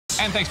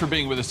And thanks for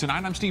being with us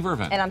tonight. I'm Steve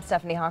Irvin. And I'm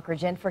Stephanie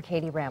Hockridge in for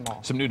Katie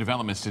Rammel. Some new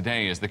developments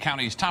today as the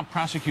county's top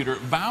prosecutor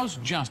vows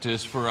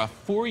justice for a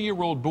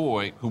 4-year-old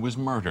boy who was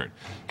murdered.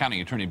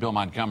 County Attorney Bill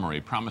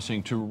Montgomery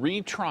promising to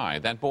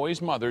retry that boy's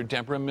mother,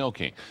 Debra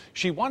Milke.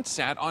 She once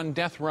sat on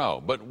death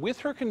row, but with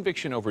her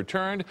conviction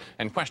overturned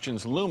and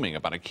questions looming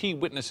about a key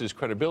witness's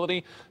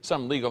credibility,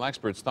 some legal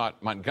experts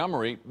thought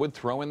Montgomery would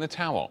throw in the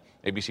towel.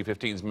 ABC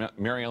 15's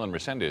Mary Ellen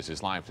Resendez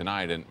is live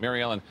tonight, and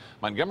Mary Ellen,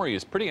 Montgomery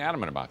is pretty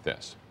adamant about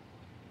this.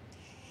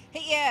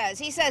 He is.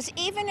 He says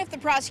even if the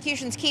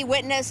prosecution's key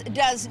witness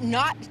does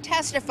not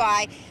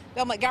testify,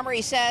 Bill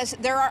Montgomery says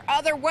there are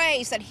other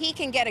ways that he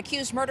can get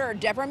accused murderer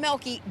Debra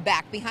Milke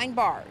back behind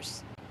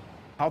bars.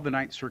 How the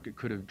Ninth Circuit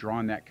could have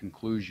drawn that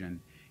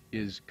conclusion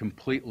is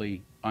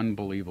completely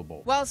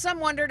unbelievable. Well, some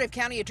wondered if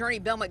County Attorney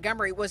Bill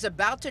Montgomery was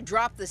about to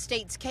drop the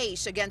state's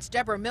case against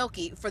Debra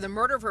Milke for the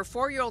murder of her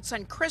 4-year-old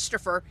son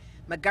Christopher.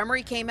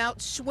 Montgomery came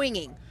out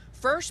swinging.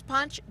 First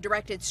punch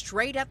directed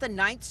straight at the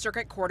Ninth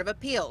Circuit Court of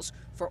Appeals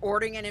for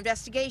ordering an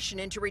investigation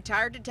into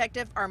retired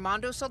Detective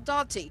Armando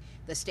Soldati,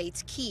 the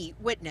state's key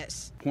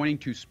witness. Pointing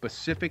to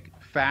specific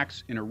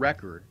facts in a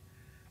record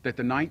that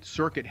the Ninth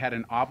Circuit had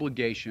an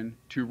obligation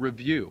to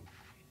review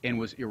and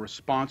was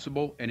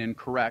irresponsible and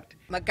incorrect.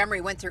 Montgomery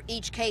went through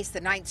each case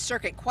the Ninth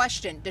Circuit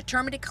questioned,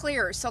 determined to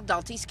clear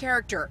Soldati's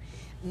character.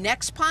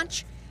 Next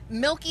punch,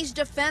 Milke's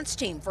defense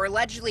team for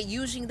allegedly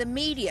using the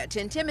media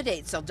to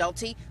intimidate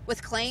Soldati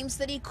with claims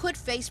that he could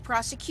face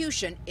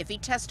prosecution if he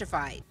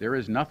testified. There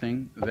is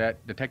nothing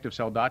that Detective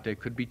Soldati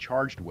could be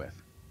charged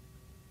with.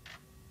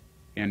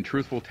 And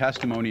truthful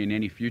testimony in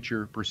any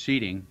future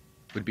proceeding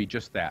would be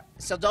just that.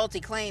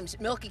 Soldati claims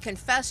Milke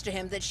confessed to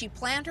him that she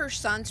planned her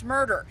son's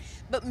murder,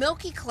 but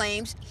Milke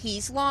claims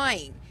he's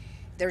lying.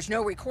 There's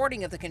no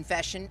recording of the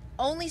confession,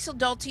 only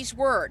Soldati's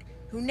word,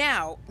 who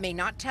now may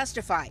not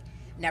testify.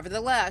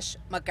 Nevertheless,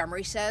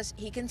 Montgomery says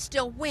he can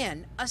still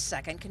win a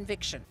second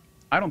conviction.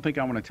 I don't think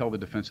I want to tell the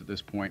defense at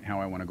this point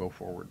how I want to go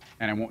forward,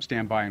 and I won't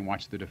stand by and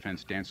watch the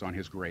defense dance on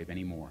his grave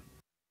anymore.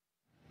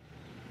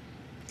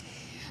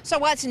 So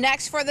what's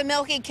next for the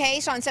Milke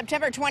case? On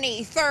September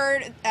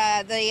 23rd,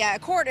 the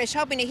court is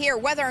hoping to hear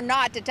whether or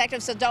not Detective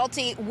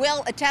Soldati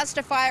will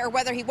testify or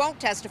whether he won't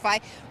testify.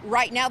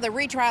 Right now, the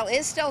retrial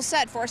is still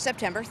set for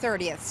September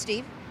 30th.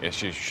 Steve?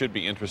 Yes, it should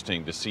be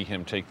interesting to see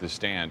him take the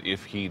stand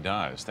if he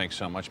does. Thanks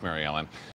so much, Mary Ellen.